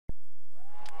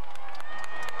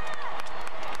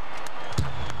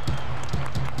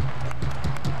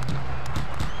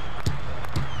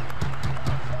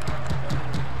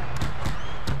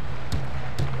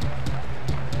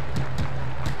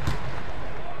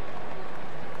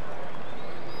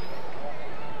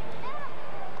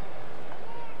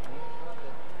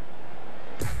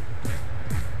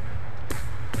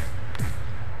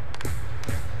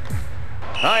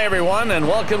Hi, everyone, and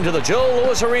welcome to the Joe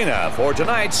Louis Arena for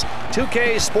tonight's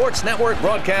 2K Sports Network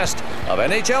broadcast of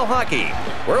NHL hockey.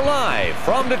 We're live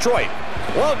from Detroit.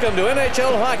 Welcome to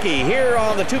NHL hockey here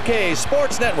on the 2K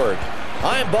Sports Network.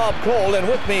 I'm Bob Cole, and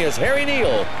with me is Harry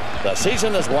Neal. The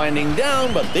season is winding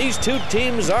down, but these two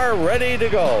teams are ready to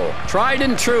go. Tried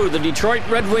and true, the Detroit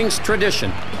Red Wings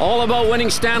tradition. All about winning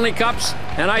Stanley Cups,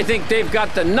 and I think they've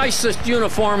got the nicest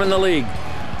uniform in the league.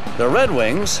 The Red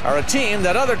Wings are a team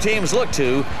that other teams look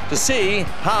to see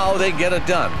how they get it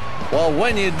done. Well,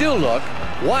 when you do look,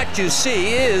 what you see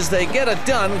is they get it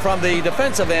done from the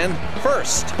defensive end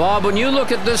first. Bob, when you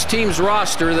look at this team's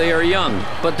roster, they are young,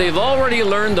 but they've already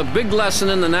learned the big lesson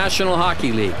in the National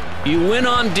Hockey League. You win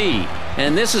on D,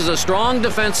 and this is a strong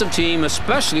defensive team,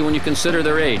 especially when you consider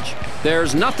their age.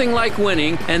 There's nothing like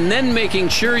winning and then making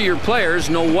sure your players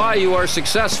know why you are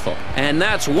successful. And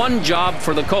that's one job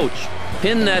for the coach.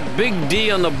 Pin that big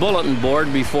D on the bulletin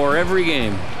board before every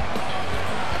game.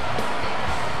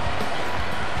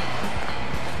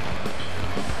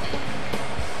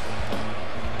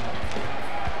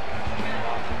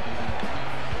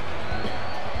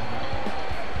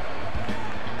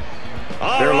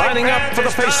 They're lining up for the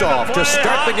face-off to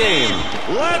start the game.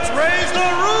 Let's raise the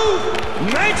roof!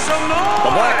 Make some noise!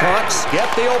 The Blackhawks get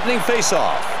the opening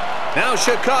face-off. Now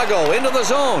Chicago into the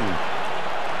zone.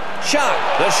 Shot.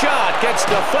 The shot gets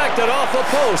deflected off the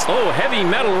post. Oh, heavy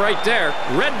metal right there.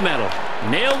 Red metal.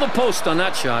 Nailed the post on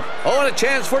that shot. Oh, and a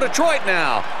chance for Detroit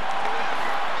now.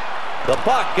 The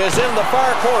puck is in the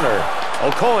far corner.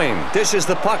 O'Coin dishes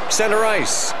the puck center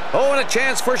ice. Oh, and a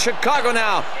chance for Chicago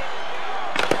now.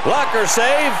 Blocker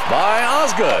save by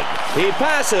Osgood. He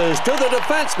passes to the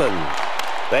defenseman.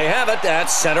 They have it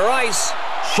at center ice.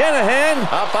 Shanahan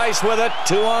up ice with it,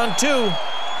 2-on-2.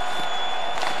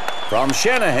 From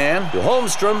Shanahan to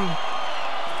Holmstrom.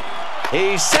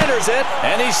 He centers it,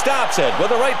 and he stops it with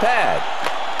the right pad.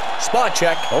 Spot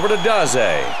check over to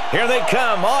Daze. Here they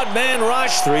come. Odd man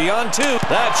rush, 3-on-2.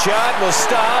 That shot was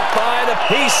stopped by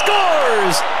He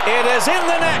scores! It is in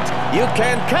the net. You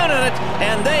can count on it,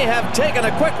 and they have taken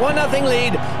a quick 1-0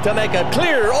 lead to make a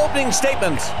clear opening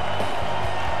statement.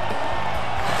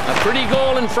 A pretty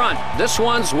goal in front. This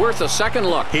one's worth a second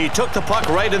look. He took the puck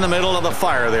right in the middle of the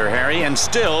fire there, Harry, and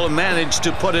still managed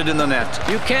to put it in the net.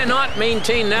 You cannot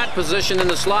maintain that position in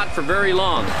the slot for very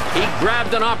long. He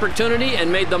grabbed an opportunity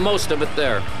and made the most of it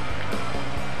there.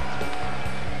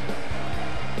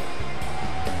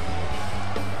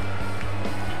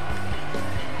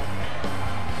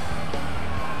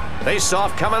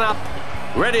 Face-off coming up.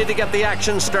 Ready to get the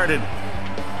action started.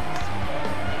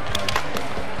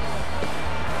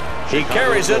 He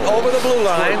carries it over the blue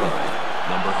line.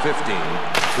 Number 15,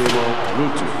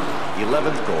 Rutu,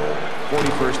 11th goal,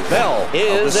 41st. Bell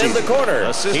is in the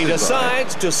corner. He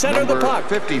decides to center the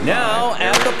puck. Now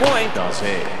at the point.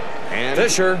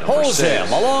 Fisher holds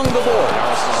him along the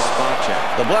boards.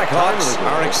 The Blackhawks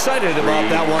are excited about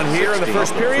that one here in the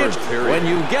first period. When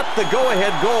you get the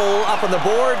go-ahead goal up on the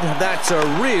board, that's a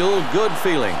real good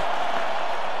feeling.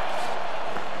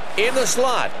 In the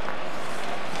slot.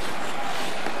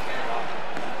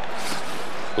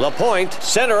 LaPointe,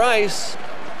 center ice,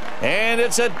 and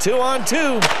it's a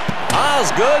 2-on-2.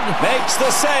 Osgood makes the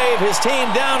save. His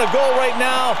team down a goal right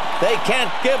now. They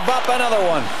can't give up another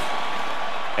one.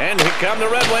 And here come the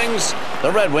Red Wings.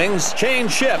 The Red Wings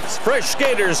change shifts. Fresh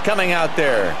skaters coming out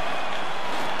there.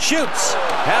 Shoots.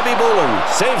 Habby Bolin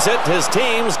saves it. His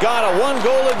team's got a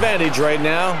 1-goal advantage right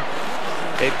now.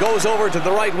 It goes over to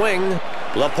the right wing.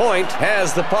 LaPointe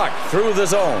has the puck through the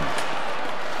zone.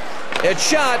 It's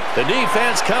shot. The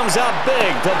defense comes out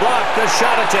big to block the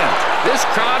shot attempt. This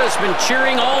crowd has been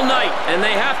cheering all night, and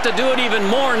they have to do it even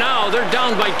more now. They're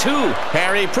down by 2.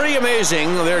 Harry, pretty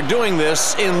amazing they're doing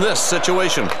this in this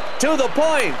situation. To the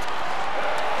point.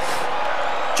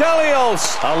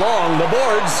 Chelios along the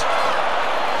boards.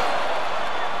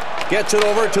 Gets it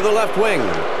over to the left wing.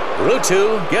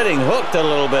 Rutu getting hooked a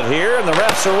little bit here, and the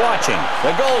refs are watching.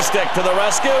 The goal stick to the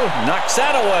rescue. Knocks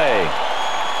that away.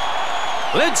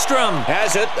 Lidstrom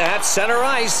has it at center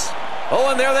ice. Oh,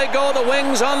 and there they go, the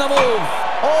Wings on the move.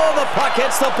 Oh, the puck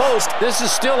hits the post. This is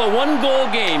still a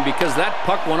 1-goal game because that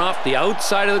puck went off the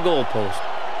outside of the goal post.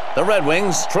 The Red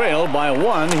Wings trailed by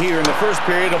 1 here in the first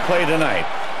period of play tonight.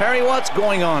 Harry, what's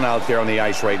going on out there on the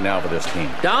ice right now for this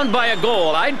team? Down by a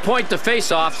goal, I'd point to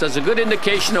face-offs as a good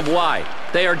indication of why.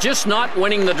 They are just not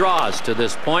winning the draws to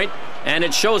this point, and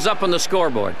it shows up on the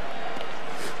scoreboard.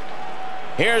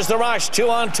 Here's the rush,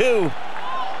 2-on-2.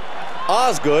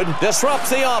 Osgood disrupts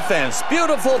the offense.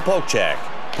 Beautiful poke check.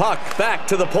 Puck back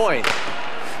to the point.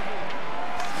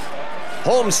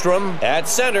 Holmstrom at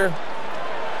center.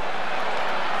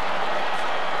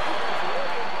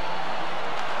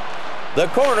 The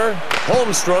corner,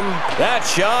 Holmstrom. That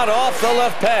shot off the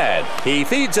left pad. He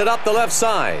feeds it up the left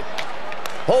side.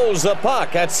 Holds the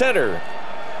puck at center.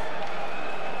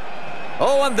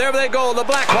 Oh, and there they go. The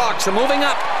Blackhawks are moving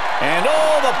up. And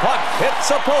oh, the puck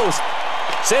hits a post.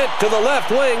 Sent to the left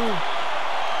wing.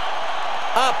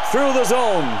 Up through the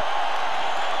zone.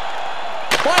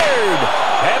 Fired.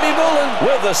 Heavy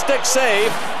Bullen with the stick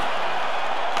save.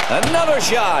 Another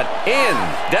shot. In.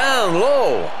 Down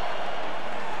low.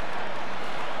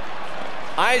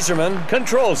 Yzerman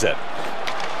controls it.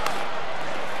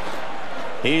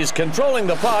 He's controlling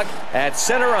the puck at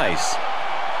center ice.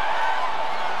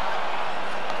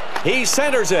 He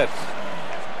centers it.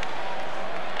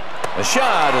 The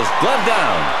shot is gloved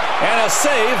down. And a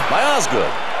save by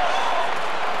Osgood.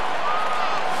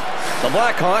 The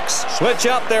Blackhawks switch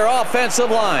up their offensive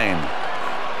line.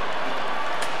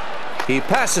 He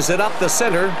passes it up the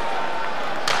center.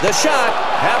 The shot,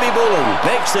 Happy Bullen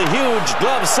makes a huge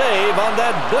glove save on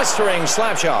that blistering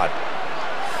slap shot.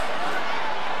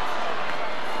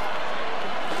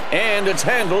 And it's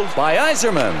handled by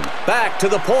Yzerman. Back to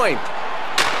the point.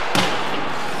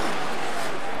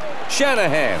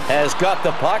 Shanahan has got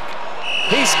the puck.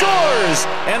 He scores!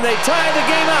 And they tie the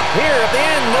game up here at the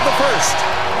end of the first.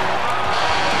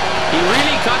 He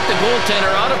really caught the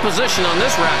goaltender out of position on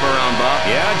this wraparound, Bob.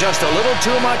 Yeah, just a little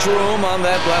too much room on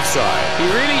that left side.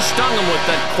 He really stung him with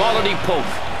that quality poke.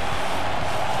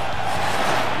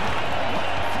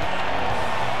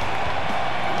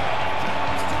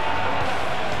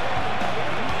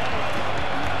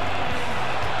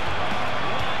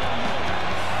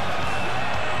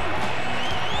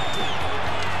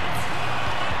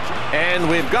 And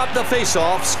we've got the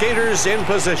face-off. Skaters in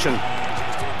position.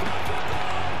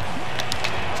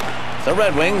 The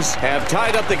Red Wings have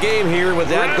tied up the game here with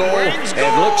that goal.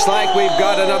 It looks like we've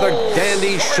got another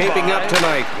dandy shaping up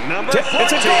tonight. It's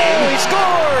a goal. He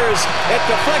scores. It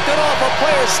deflected off a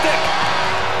player's stick.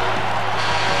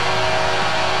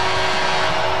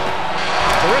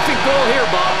 Terrific goal here,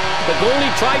 Bob. The goalie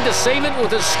tried to save it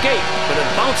with his skate, but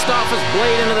it bounced off his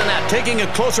blade into the net. Taking a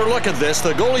closer look at this,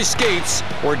 the goalie's skates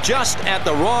were just at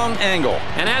the wrong angle.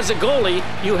 And as a goalie,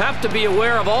 you have to be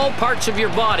aware of all parts of your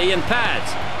body and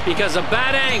pads, because a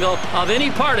bad angle of any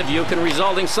part of you can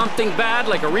result in something bad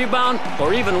like a rebound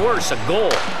or even worse, a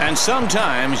goal. And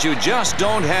sometimes you just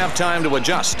don't have time to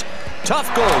adjust.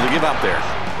 Tough goal to give up there.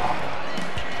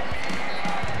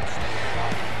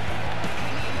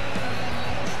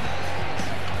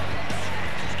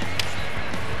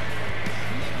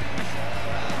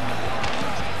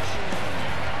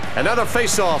 Another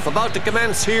face-off about to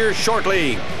commence here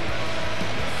shortly.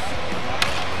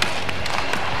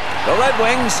 The Red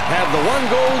Wings have the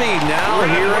one-goal lead now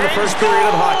here in the first period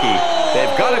of hockey.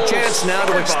 They've got a chance now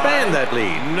to expand that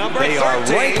lead. They are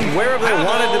right where they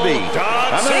wanted to be.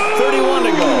 A minute 31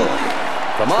 to go.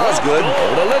 From Osgood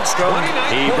to Lidstrom.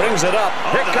 He brings it up.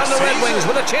 Here come the Red Wings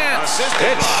with a chance.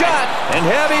 It's shot, and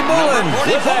Heavy Bullen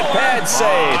with that pad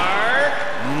save.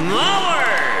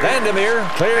 Vandermeer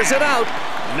clears it out.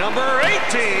 Number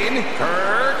 18,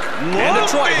 Kirk. And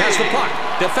Detroit has the puck.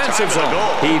 Defensive zone.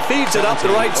 He feeds it up the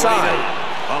right side.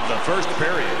 Of the first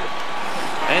period.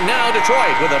 And now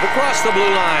Detroit with it across the blue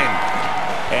line.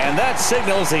 And that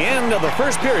signals the end of the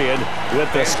first period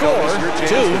with the score 2-1.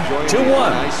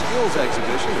 Skills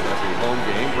exhibition of every home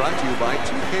game brought to you by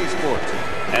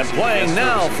 2K6. And playing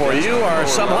now for you are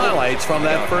some highlights from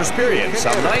that first period.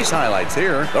 Some nice highlights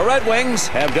here. The Red Wings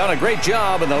have done a great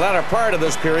job in the latter part of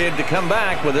this period to come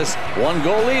back with this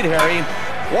one-goal lead, Harry.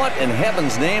 What in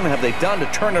heaven's name have they done to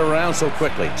turn it around so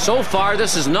quickly? So far,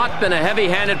 this has not been a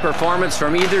heavy-handed performance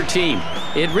from either team.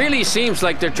 It really seems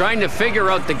like they're trying to figure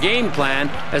out the game plan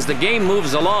as the game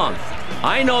moves along.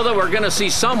 I know that we're going to see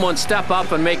someone step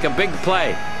up and make a big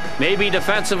play, maybe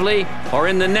defensively or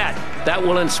in the net. That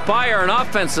will inspire an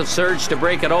offensive surge to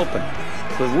break it open.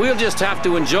 But we'll just have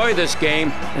to enjoy this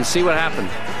game and see what happens.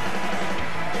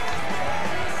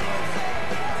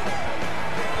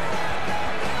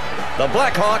 The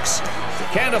Blackhawks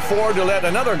can't afford to let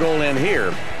another goal in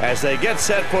here as they get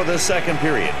set for the second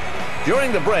period.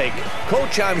 During the break,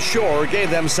 Coach, I'm sure,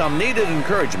 gave them some needed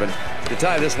encouragement to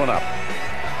tie this one up.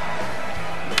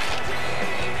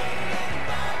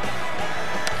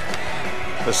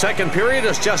 The second period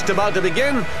is just about to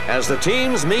begin as the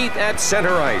teams meet at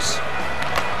center ice.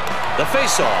 The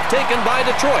faceoff taken by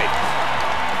Detroit.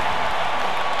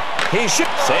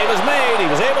 Save is made. He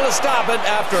was able to stop it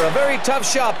after a very tough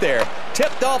shot there.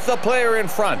 Tipped off the player in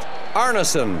front.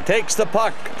 Arneson takes the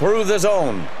puck through the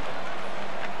zone.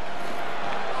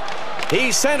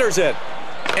 He centers it.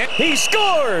 And he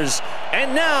scores!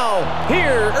 And now,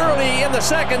 here early in the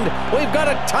second, we've got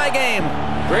a tie game.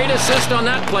 Great assist on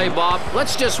that play, Bob.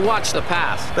 Let's just watch the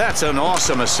pass. That's an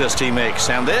awesome assist he makes,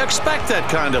 and they expect that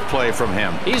kind of play from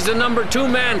him. He's the #2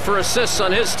 man for assists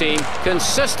on his team,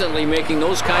 consistently making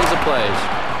those kinds of plays.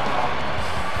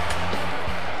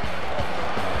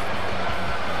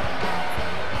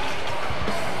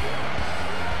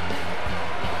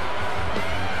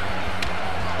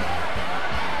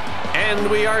 And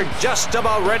we are just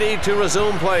about ready to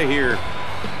resume play here.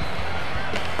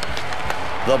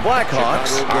 The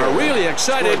Blackhawks are really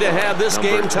excited to have this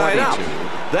game tied up.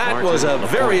 That was a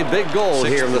very big goal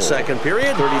here in the second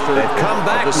period. They've come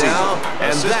back now,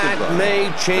 and that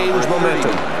may change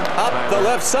momentum. Up the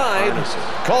left side,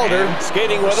 Calder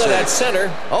skating with it at center.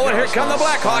 Oh, and here come the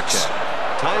Blackhawks.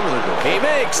 He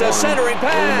makes a centering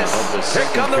pass. Here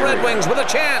come the Red Wings with a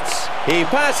chance. He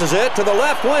passes it to the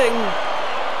left wing.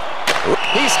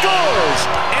 He scores,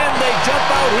 and they jump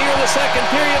out here in the second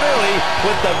period early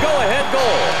with the go-ahead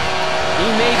goal.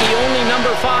 He may be only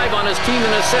 #5 on his team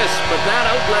in assists, but that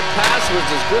outlet pass was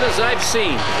as good as I've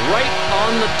seen, right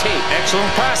on the tape.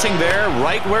 Excellent passing there,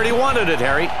 right where he wanted it,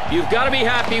 Harry. You've got to be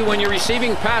happy when you're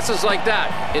receiving passes like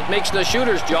that. It makes the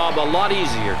shooter's job a lot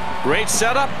easier. Great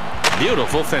setup,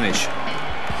 beautiful finish.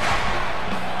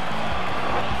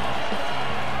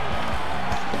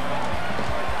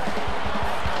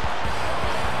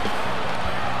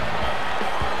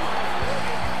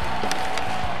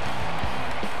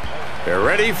 They're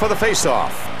ready for the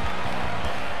face-off.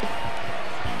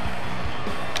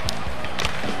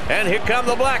 And here come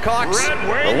the Blackhawks.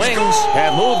 The Wings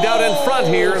have moved out in front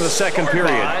here in the second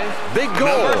period. Big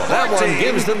goal. That one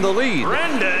gives them the lead.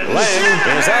 Lang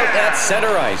is out at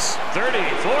center ice.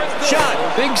 Shot.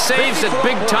 Big saves at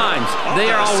big times.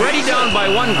 They are already down by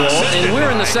 1 goal, and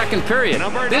we're in the second period.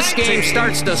 This game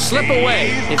starts to slip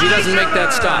away if he doesn't make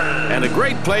that stop. And a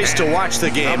great place to watch the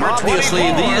game. Obviously,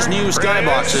 these new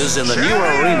skyboxes in the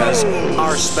newer arenas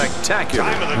are spectacular.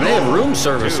 And they have room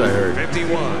service, I heard.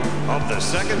 51 of the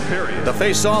second period. The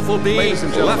face-off will be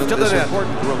left to the this net.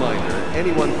 important reminder,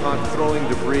 anyone caught throwing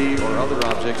debris or other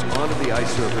objects onto the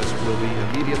ice surface will be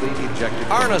immediately ejected.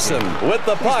 Arneson with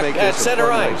the puck at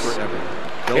center ice.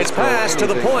 It's passed to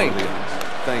the point.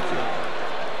 Thank you.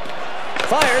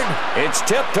 Fired. It's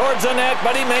tipped towards the net,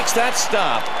 but he makes that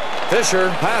stop. Fisher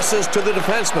passes to the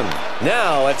defenseman.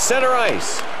 Now at center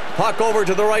ice. Puck over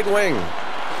to the right wing.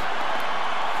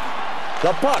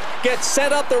 The puck gets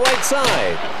set up the right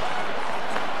side.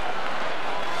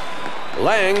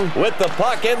 Lang with the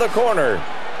puck in the corner.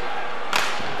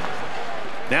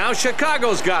 Now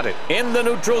Chicago's got it in the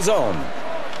neutral zone.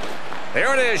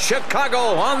 There it is, Chicago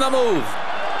on the move.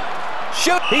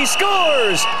 Shoot, he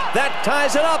scores! That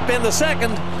ties it up in the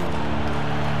second.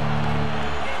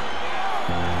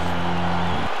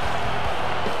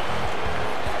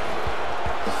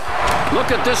 Look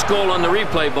at this goal on the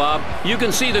replay, Bob. You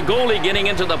can see the goalie getting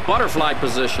into the butterfly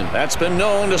position. That's been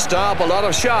known to stop a lot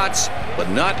of shots, but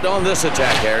not on this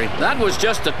attack, Harry. That was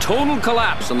just a total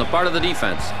collapse on the part of the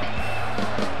defense.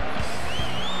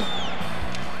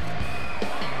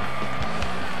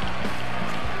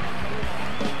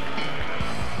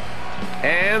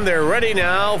 And they're ready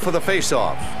now for the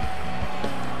face-off.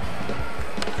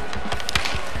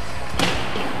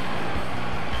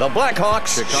 The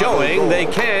Blackhawks showing they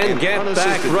can get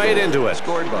back right into it.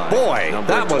 Boy,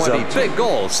 that was a big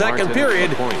goal. Second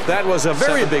period, that was a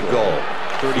very big goal.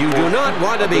 You do not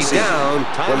want to be down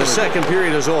when the second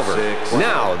period is over.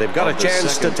 Now they've got a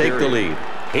chance to take the lead.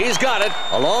 He's got it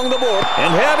along the board.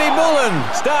 And Heavy Bullen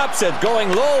stops it,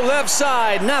 going low left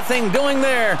side. Nothing doing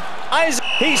there.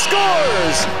 He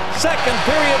scores! Second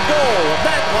period goal.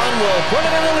 That one will put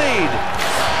him in the lead.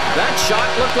 That shot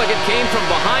looked like it came from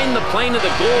behind the plane of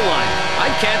the goal line.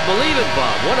 I can't believe it,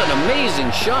 Bob. What an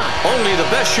amazing shot. Only the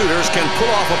best shooters can pull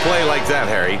off a play like that,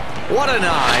 Harry. What an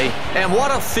eye and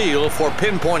what a feel for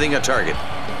pinpointing a target.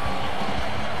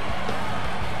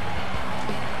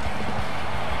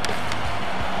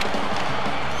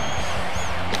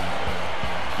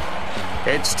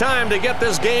 It's time to get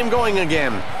this game going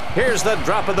again. Here's the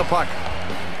drop of the puck.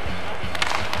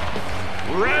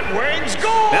 Red Wings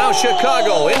goal! Now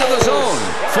Chicago into the zone.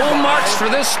 Full marks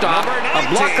for this stop. A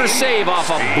blocker save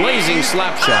off a blazing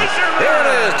slap shot. There it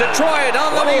is, Detroit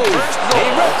on the move. He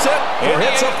rips it, it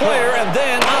hits a player, and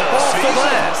then up off the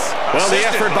glass. Well, the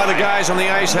effort by the guys on the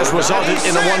ice has resulted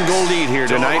in a 1-goal lead here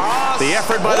tonight. The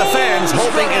effort by the fans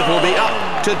hoping it will be up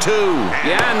to 2.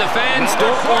 Yeah, and the fans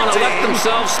don't want to let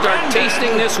themselves start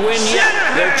tasting this win yet.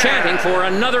 They're chanting for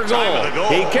another goal.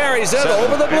 He carries it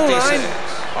over the blue line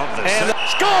and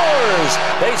scores.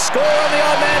 They score on the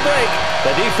odd man break.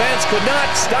 The defense could not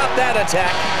stop that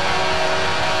attack.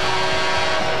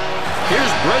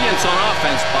 Here's brilliance on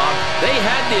offense, Bob. They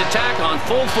had the attack on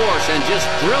full force and just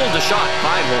drilled the shot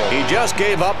 5-hole. He just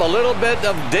gave up a little bit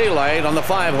of daylight on the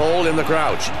 5-hole in the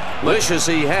crouch. Wishes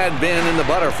he had been in the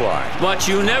butterfly. But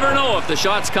you never know if the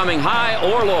shot's coming high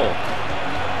or low.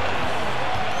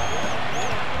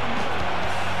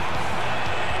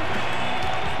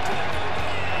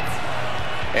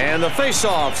 And the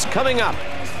face-off's coming up.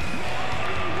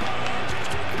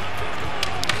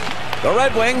 The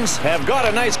Red Wings have got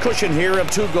a nice cushion here of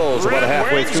 2 goals about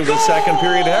halfway through the second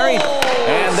period, Harry.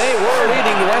 And they were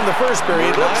leading to end the first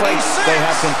period. Looks like they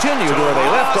have continued where they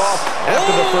left off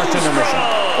after the first intermission.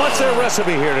 What's their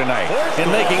recipe here tonight in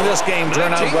making this game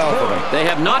turn out well for them? They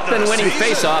have not been winning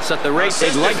face-offs at the rate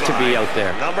they'd like to be out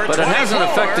there. But it hasn't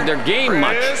affected their game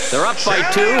much. They're up by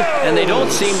 2, and they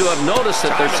don't seem to have noticed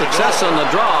that their success on the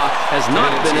draw has not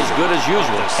been as good as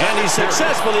usual. And he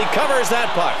successfully covers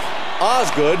that puck.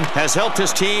 Osgood has helped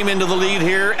his team into the lead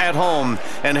here at home.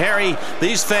 And, Harry,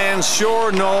 these fans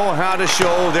sure know how to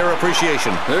show their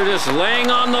appreciation. They're just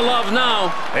laying on the love now.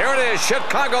 There it is,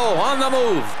 Chicago on the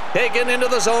move. Taken into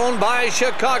the zone by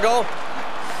Chicago.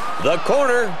 The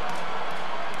corner.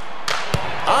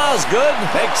 Osgood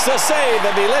makes the save,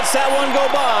 and he lets that one go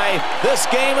by. This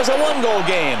game is a 1-goal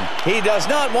game. He does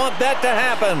not want that to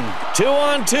happen.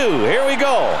 2-on-2. Here we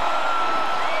go.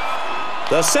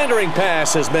 The centering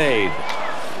pass is made.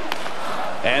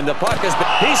 And the puck is...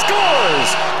 He scores!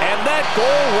 And that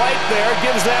goal right there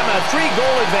gives them a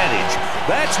 3-goal advantage.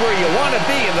 That's where you want to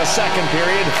be in the second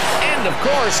period. And, of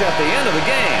course, at the end of the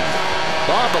game.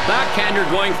 Bob, a backhander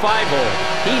going 5-hole.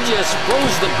 He just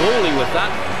froze the goalie with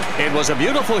that. It was a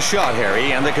beautiful shot,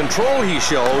 Harry, and the control he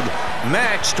showed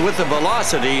matched with the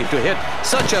velocity to hit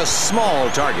such a small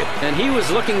target. And he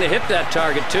was looking to hit that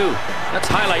target, too.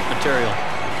 That's highlight material.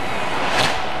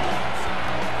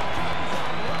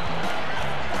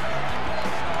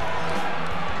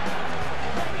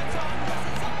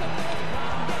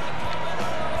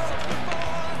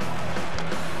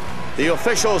 The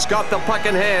official's got the puck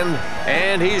in hand,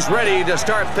 and he's ready to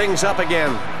start things up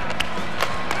again.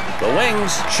 The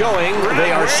Wings showing they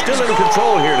are still in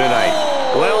control here tonight.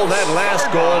 Well, that last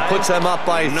goal puts them up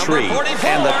by 3,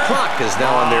 and the clock is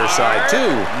now on their side,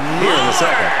 too, here in the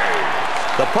second.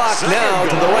 The puck now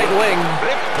to the right wing.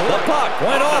 The puck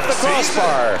went off the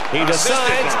crossbar. He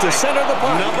decides to center the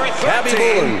puck. Cabby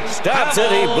Boone stops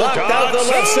it. He blocked out the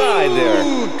left side there.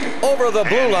 Over the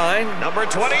blue line. Number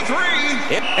 23.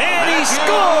 And he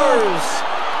scores!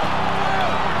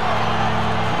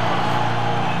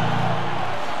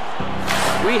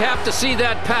 We have to see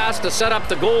that pass to set up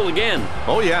the goal again.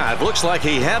 Oh, yeah, it looks like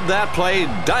he had that play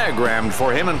diagrammed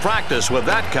for him in practice with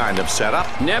that kind of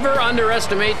setup. Never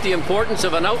underestimate the importance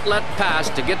of an outlet pass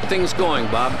to get things going,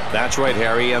 Bob. That's right,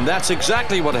 Harry, and that's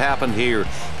exactly what happened here.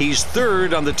 He's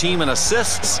 3rd on the team in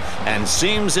assists and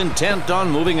seems intent on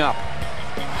moving up.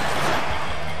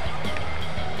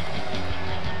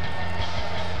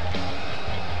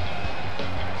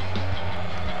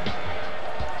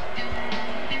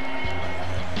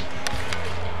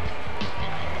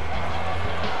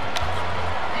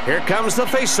 Here comes the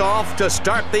face-off to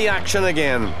start the action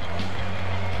again.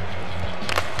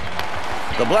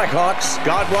 The Blackhawks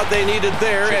got what they needed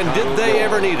there, and did they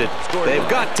ever need it? They've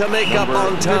got to make up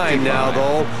on time now,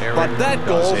 though, but that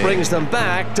goal brings them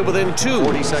back to within 2,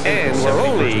 and we're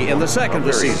only in the second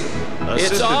period.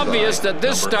 It's obvious that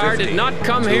this star did not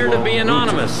come here to be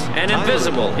anonymous and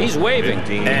invisible. He's waving.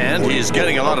 And he's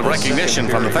getting a lot of recognition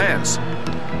from the fans.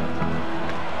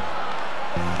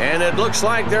 And it looks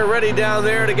like they're ready down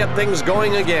there to get things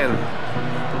going again.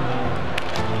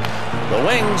 The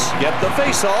Wings get the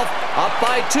face-off, up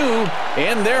by 2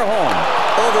 in their home.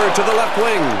 Over to the left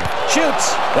wing.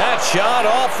 Shoots. That shot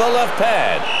off the left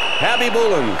pad. Cabby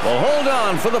Boone will hold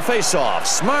on for the face-off.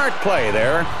 Smart play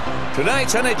there.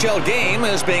 Tonight's NHL game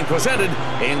is being presented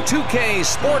in 2K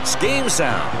Sports Game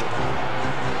Sound.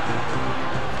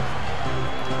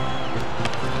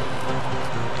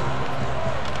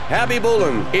 Cabby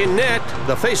Boone in net,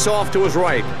 the face-off to his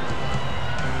right.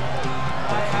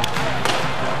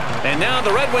 And now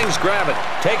the Red Wings grab it.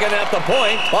 Taken at the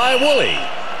point by Woolley.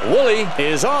 Woolley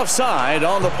is offside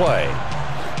on the play.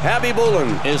 Cabby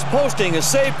Boone is posting a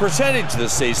save percentage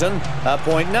this season, a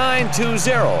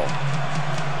 .920.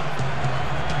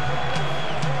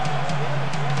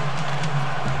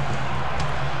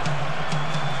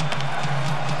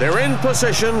 They're in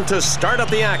position to start up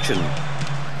the action.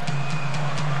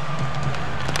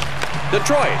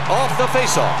 Detroit off the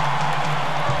faceoff.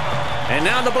 And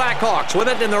now the Blackhawks with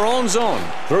it in their own zone.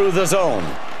 Through the zone.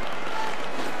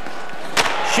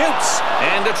 Shoots.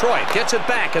 And Detroit gets it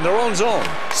back in their own zone.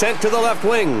 Sent to the left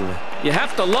wing. You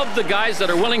have to love the guys that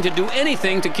are willing to do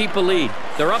anything to keep a lead.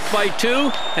 They're up by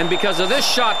 2, and because of this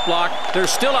shot block, they're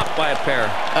still up by a pair.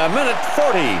 A minute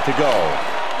 40 to go.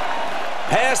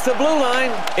 Past the blue line.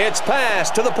 It's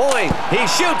passed to the point. He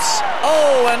shoots.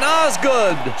 Oh, and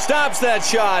Osgood stops that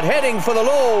shot, heading for the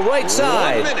low right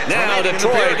side. Now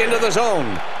Detroit into the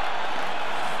zone.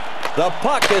 The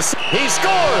puck is... He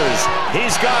scores!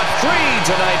 He's got 3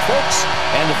 tonight, folks.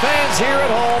 And the fans here at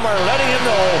home are letting him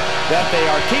know that they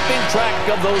are keeping track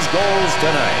of those goals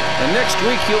tonight. And next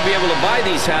week, you'll be able to buy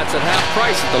these hats at half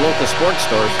price at the local sports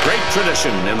stores. Great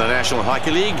tradition in the National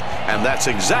Hockey League, and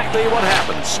that's exactly what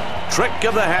happens. Trick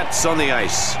of the hats on the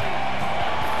ice.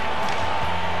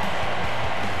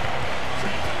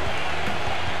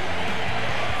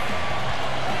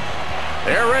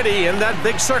 They're ready in that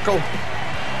big circle.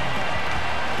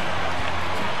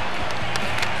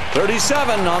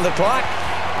 37 on the clock.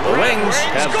 The Wings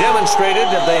have demonstrated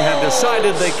that they have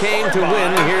decided they came to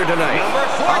win here tonight.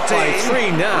 Up by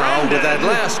 3 now with that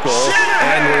last goal,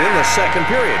 and we're in the second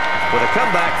period with a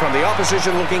comeback from the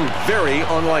opposition looking very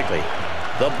unlikely.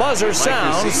 The buzzer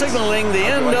sounds signaling the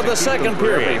end of the second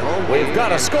period. We've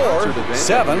got a score,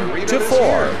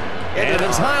 7-4. And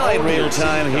it's highlight reel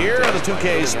time here on the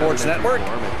 2K Sports Network,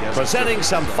 presenting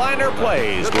some finer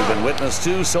plays we've been witness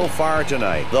to so far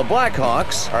tonight. The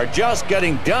Blackhawks are just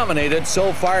getting dominated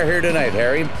so far here tonight,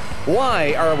 Harry.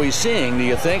 Why are we seeing, do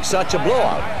you think, such a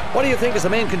blowout? What do you think is the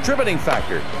main contributing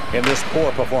factor in this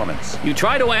poor performance? You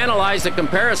try to analyze the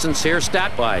comparisons here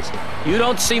stat-wise. You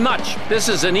don't see much. This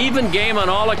is an even game on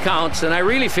all accounts, and I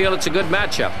really feel it's a good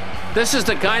matchup. This is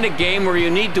the kind of game where you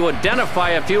need to identify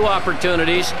a few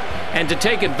opportunities and to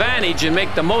take advantage and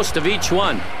make the most of each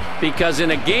one. Because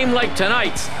in a game like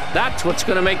tonight's, that's what's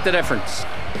going to make the difference.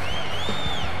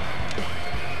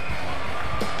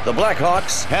 The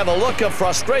Blackhawks have a look of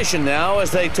frustration now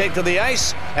as they take to the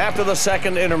ice after the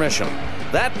second intermission.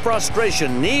 That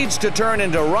frustration needs to turn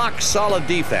into rock-solid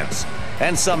defense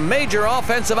and some major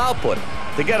offensive output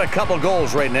to get a couple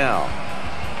goals right now.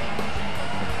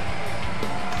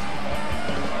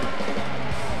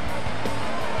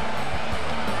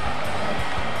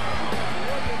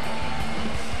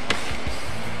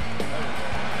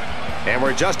 And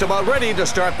we're just about ready to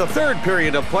start the third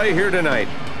period of play here tonight.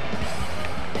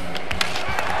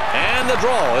 And the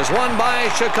draw is won by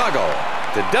Chicago.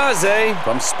 To Daze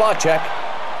from spot check.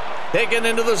 Taken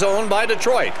into the zone by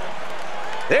Detroit.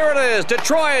 There it is,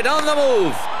 Detroit on the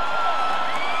move.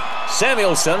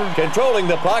 Samuelson controlling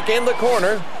the puck in the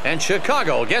corner, and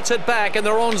Chicago gets it back in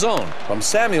their own zone. From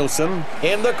Samuelson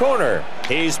in the corner.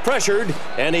 He's pressured,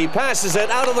 and he passes it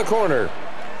out of the corner.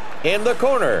 In the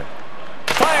corner.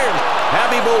 Fired.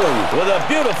 Habby Bullen with a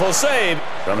beautiful save.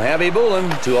 From Habby Bullen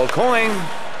to O'Coin.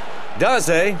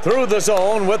 Daze through the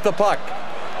zone with the puck.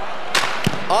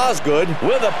 Osgood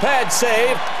with a pad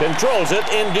save. Controls it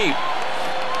in deep.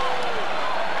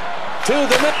 To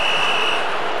the middle.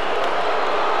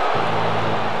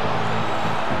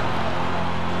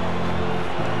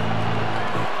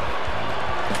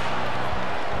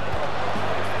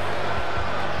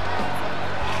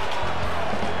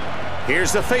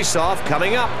 Here's the face-off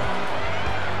coming up.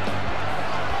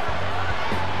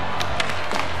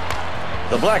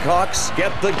 The Blackhawks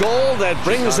get the goal that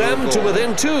brings them to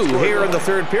within 2 here in the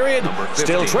third period.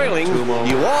 Still trailing.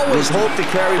 You always hope to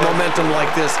carry momentum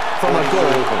like this from a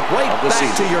goal right back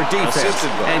to your defense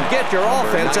and get your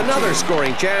offense another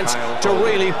scoring chance to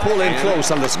really pull in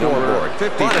close on the scoreboard.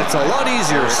 But it's a lot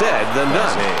easier said than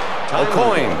done.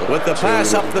 O'Coin with the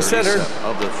pass up the center.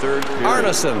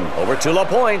 Arneson over to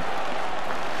LaPointe.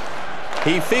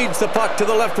 He feeds the puck to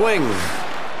the left wing.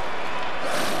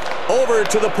 Over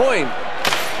to the point.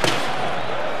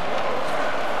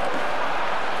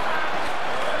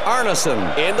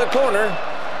 Arneson in the corner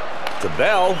to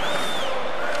Bell.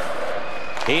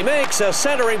 He makes a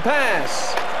centering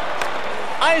pass.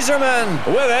 Yzerman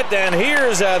with it, and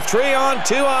here's a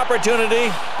 3-on-2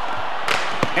 opportunity.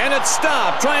 And it's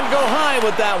stopped, trying to go high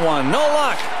with that one. No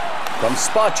luck. From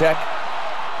spot check.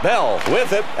 Bell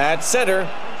with it at center.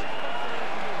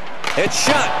 It's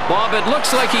shot. Bob, it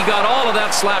looks like he got all of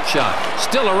that slap shot.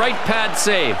 Still a right pad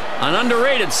save. An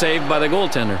underrated save by the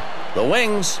goaltender. The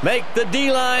Wings make the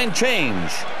D-line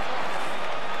change.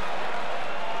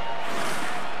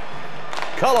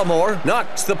 Cullimore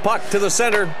knocks the puck to the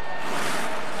center.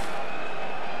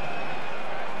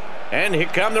 And here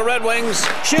come the Red Wings.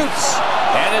 Shoots.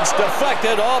 And it's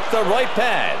deflected off the right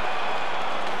pad.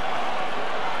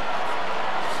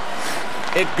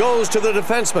 It goes to the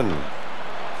defenseman.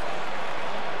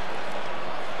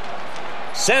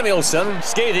 Samuelsson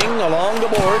skating along the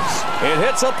boards. It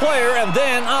hits a player and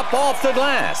then up off the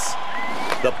glass.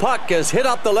 The puck is hit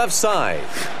up the left side.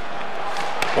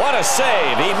 What a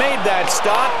save. He made that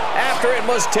stop after it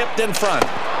was tipped in front.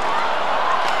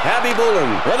 Habby Bullen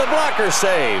with a blocker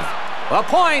save. A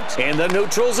point in the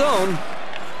neutral zone.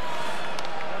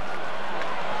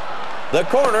 The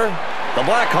corner. The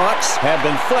Blackhawks have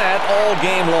been flat all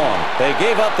game long. They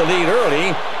gave up the lead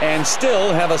early and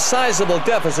still have a sizable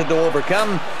deficit to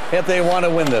overcome if they want to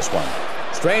win this one.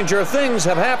 Stranger things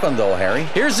have happened, though, Harry.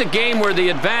 Here's a game where the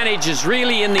advantage is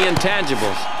really in the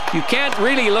intangibles. You can't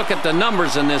really look at the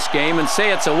numbers in this game and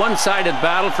say it's a one-sided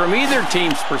battle from either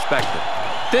team's perspective.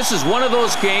 This is one of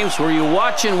those games where you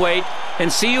watch and wait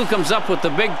and see who comes up with the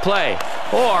big play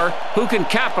or who can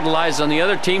capitalize on the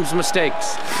other team's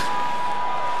mistakes.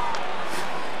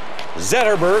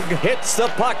 Zetterberg hits the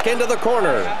puck into the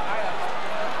corner.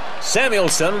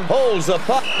 Samuelsson holds the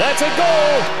puck. That's a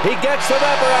goal. He gets the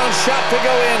wraparound shot to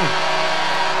go in.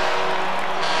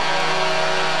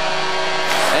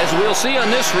 As we'll see on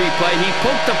this replay, he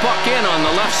poked the puck in on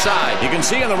the left side. You can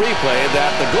see in the replay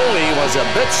that the goalie was a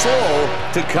bit slow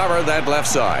to cover that left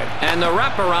side. And the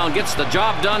wraparound gets the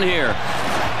job done here.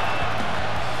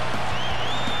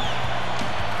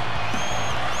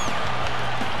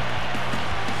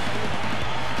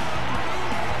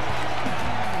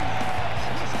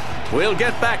 We'll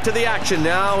get back to the action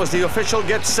now as the official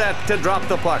gets set to drop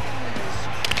the puck.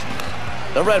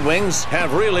 The Red Wings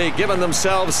have really given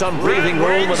themselves some breathing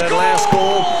room with that last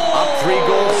goal. Up 3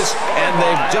 goals, and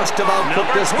they've just about put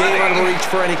this game out of reach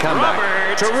for any comeback.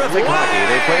 Terrific hockey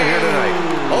they play here tonight.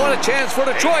 Oh, and a chance for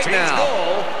Detroit now.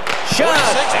 Shot,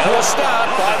 and a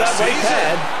stop by that right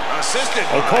pad.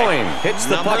 O'Coin hits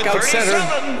the puck out center.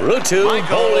 Ruutu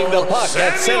holding the puck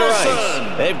at center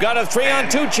ice. They've got a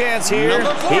 3-on-2 chance here.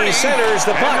 He centers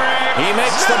the puck. He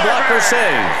makes the blocker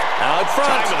save. Out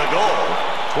front.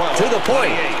 To the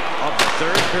point. Of the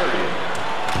third period.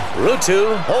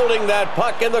 Ruutu holding that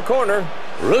puck in the corner.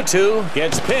 Ruutu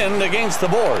gets pinned against the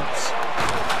boards.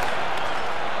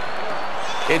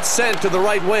 It's sent to the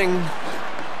right wing.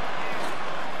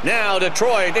 Now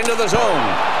Detroit into the zone.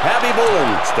 Habby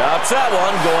Bullen stops that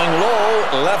one, going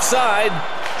low, left side.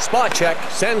 Spot check,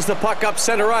 sends the puck up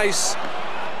center ice.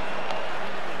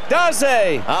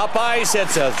 Daze, up ice,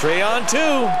 it's a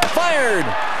 3-on-2. Fired.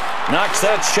 Knocks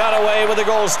that shot away with a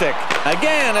goal stick.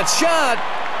 Again, it's shot.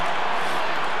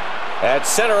 At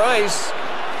center ice.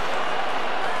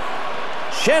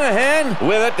 Shanahan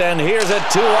with it, and here's a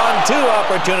 2-on-2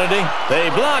 opportunity. They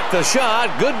block the shot.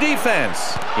 Good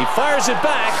defense. He fires it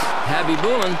back. Habby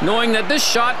Bullen, knowing that this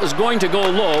shot was going to go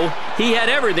low, he had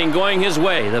everything going his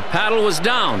way. The paddle was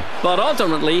down, but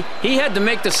ultimately, he had to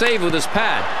make the save with his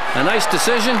pad. A nice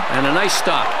decision and a nice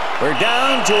stop. We're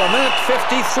down to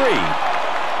 1:53.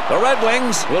 The Red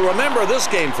Wings will remember this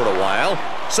game for a while.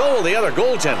 So will the other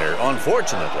goaltender,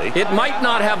 unfortunately. It might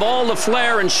not have all the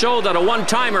flair and show that a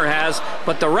one-timer has,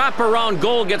 but the wraparound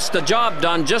goal gets the job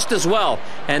done just as well.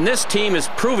 And this team is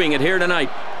proving it here tonight.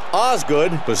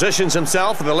 Osgood positions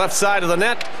himself at the left side of the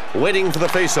net, waiting for the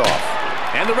faceoff.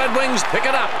 And the Red Wings pick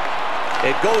it up.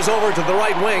 It goes over to the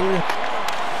right wing.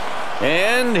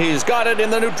 And he's got it in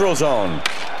the neutral zone.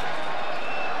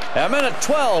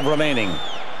 1:12 remaining.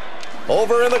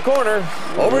 Over in the corner.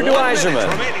 Over to Yzerman.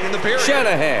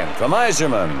 Shanahan from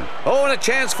Yzerman. Oh, and a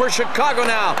chance for Chicago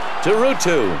now. To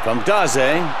Ruutu from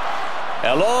Daze.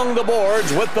 Along the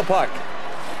boards with the puck.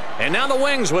 And now the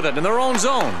Wings with it in their own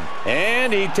zone.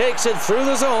 And he takes it through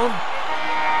the zone.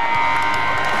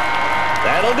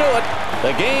 That'll do it.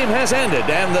 The game has ended,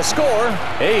 and the score,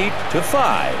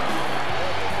 8-5.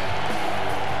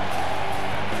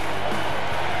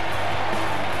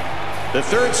 The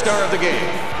third star of the game.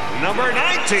 Number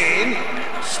 19,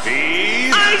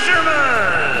 Steve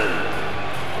Yzerman.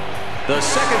 The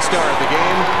second star of the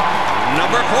game.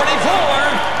 Number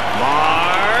 44,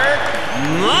 Mark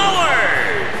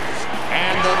Mowers.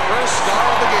 And the first star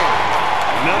of the game.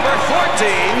 Number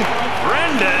 14,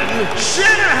 Brendan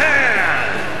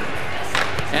Shanahan.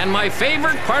 And my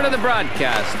favorite part of the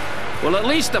broadcast, well, at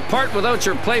least the part without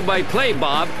your play-by-play,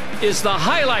 Bob, is the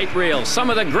highlight reel.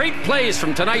 Some of the great plays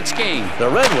from tonight's game. The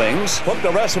Red Wings put the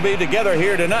recipe together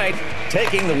here tonight,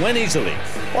 taking the win easily.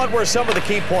 What were some of the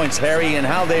key points, Harry, and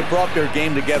how they brought their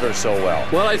game together so well?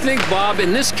 Well, I think, Bob,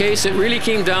 in this case, it really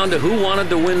came down to who wanted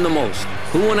to win the most.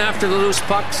 Who went after the loose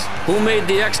pucks? Who made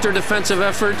the extra defensive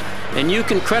effort? And you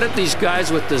can credit these guys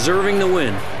with deserving the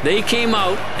win. They came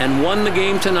out and won the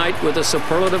game tonight with a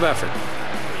superlative effort.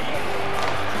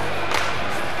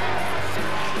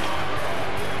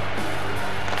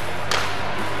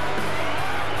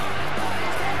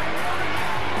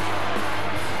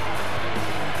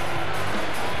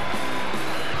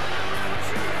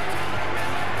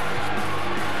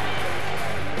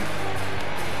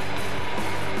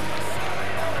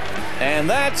 And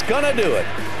that's gonna do it.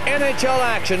 NHL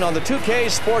action on the 2K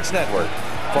Sports Network.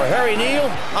 For Harry Neal,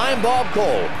 I'm Bob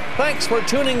Cole. Thanks for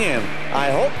tuning in. I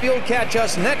hope you'll catch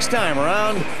us next time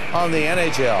around on the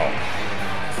NHL.